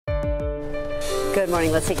Good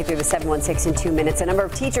morning. Let's take you through the 716 in 2 minutes. A number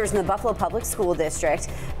of teachers in the Buffalo Public School District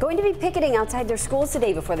going to be picketing outside their schools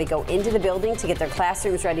today before they go into the building to get their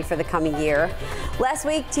classrooms ready for the coming year. Last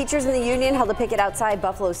week, teachers in the union held a picket outside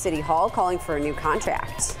Buffalo City Hall calling for a new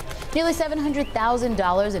contract. Nearly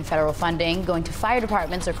 $700,000 in federal funding going to fire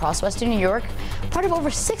departments across western New York, part of over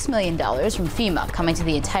 $6 million from FEMA coming to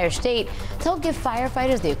the entire state to help give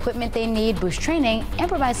firefighters the equipment they need, boost training, and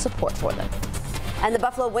provide support for them. And the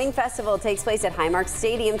Buffalo Wing Festival takes place at Highmark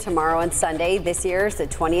Stadium tomorrow and Sunday. This year is the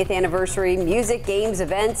 20th anniversary. Music, games,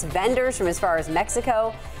 events, vendors from as far as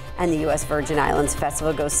Mexico and the U.S. Virgin Islands.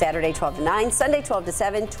 Festival goes Saturday 12 to 9, Sunday 12 to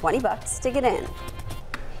 7, $20 to get in.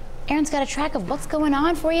 Aaron's got a track of what's going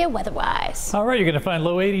on for you weather-wise. All right, you're going to find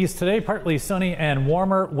low 80s today, partly sunny and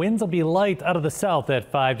warmer. Winds will be light out of the south at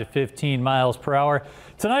 5 to 15 miles per hour.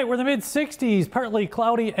 Tonight, we're in the mid-60s, partly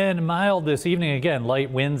cloudy and mild this evening. Again,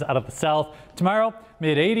 light winds out of the south. Tomorrow,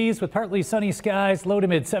 mid-80s with partly sunny skies, low to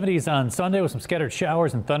mid-70s on Sunday with some scattered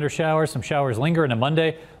showers and thunder showers. Some showers linger into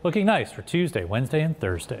Monday. Looking nice for Tuesday, Wednesday, and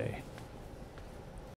Thursday.